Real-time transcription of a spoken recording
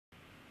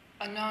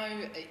I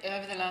know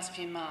over the last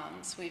few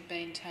months we've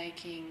been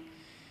taking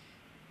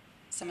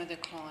some of the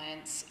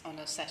clients on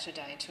a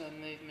Saturday to a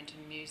movement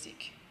and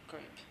music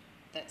group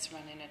that's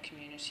run in a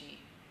community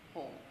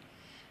hall,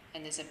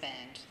 and there's a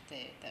band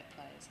there that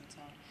plays and so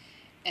on.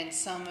 And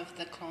some of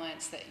the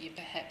clients that you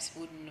perhaps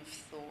wouldn't have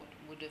thought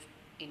would have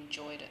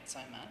enjoyed it so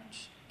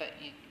much, but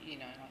you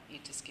know, like you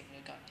just give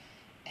it a go,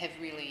 have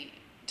really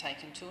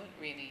taken to it,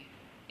 really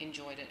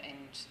enjoyed it,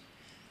 and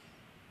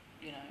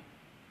you know,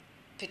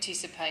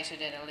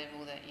 participated at a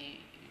level that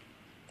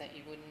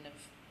you wouldn't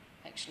have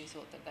actually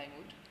thought that they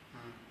would.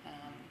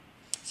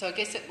 So I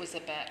guess it was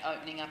about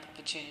opening up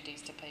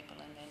opportunities to people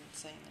and then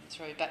seeing them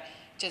through. But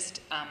just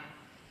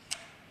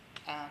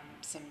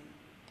some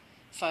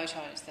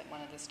photos that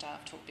one of the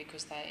staff took,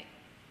 because they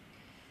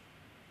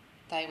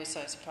were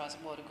so surprised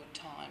at what a good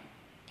time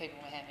people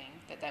were having,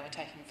 that they were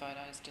taking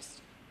photos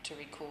just to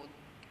record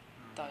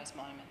those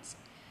moments.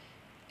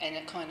 And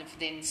it kind of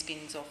then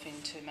spins off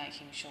into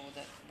making sure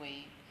that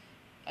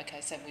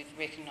so we've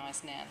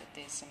recognised now that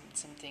there's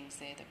some things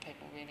there that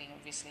people really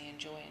obviously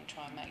enjoy, and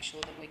try and make sure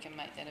that we can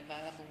make that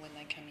available when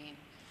they come in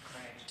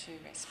to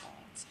respite.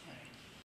 So.